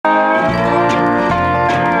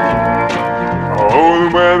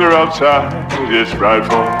outside is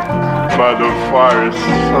frightful, but the fire is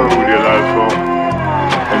so delightful.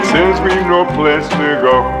 And since we've no place to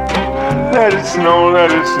go, let it snow,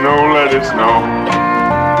 let it snow, let it snow.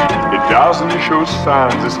 It doesn't show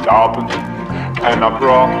signs of stopping, and I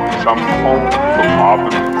brought some home for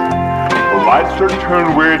popping. The lights are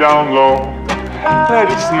turned way down low. Let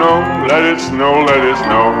it snow, let it snow, let it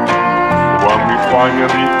snow. When we finally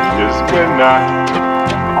kiss goodnight,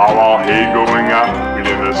 I'll hate going out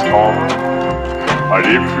in the storm. But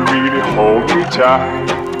if you really hold me tight,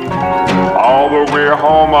 all the way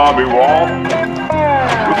home I'll be warm.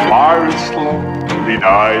 The fire is slowly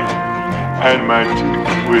dying, and my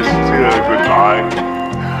teeth whisper goodbye.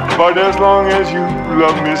 But as long as you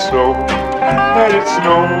love me so, let it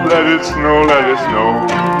snow, let it snow, let it snow.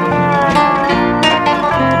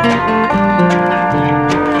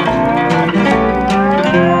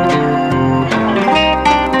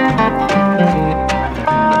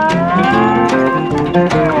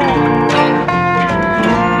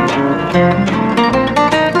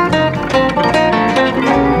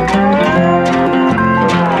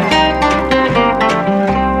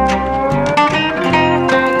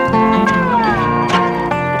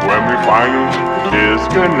 Kiss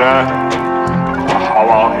goodnight. How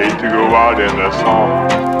I'll hate to go out in the song.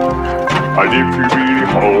 But if you really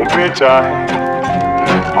hold me tight,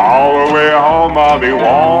 all the way home I'll be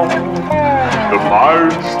warm. The fire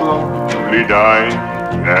is slowly dying,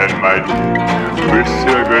 and my teeth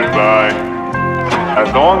whisper goodbye.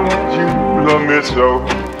 As long as you love me so,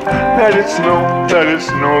 let it snow, let it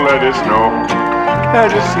snow, let it snow.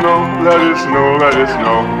 Let it snow, let it snow, let it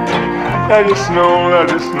snow. Let it snow, let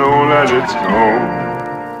it snow, let it snow.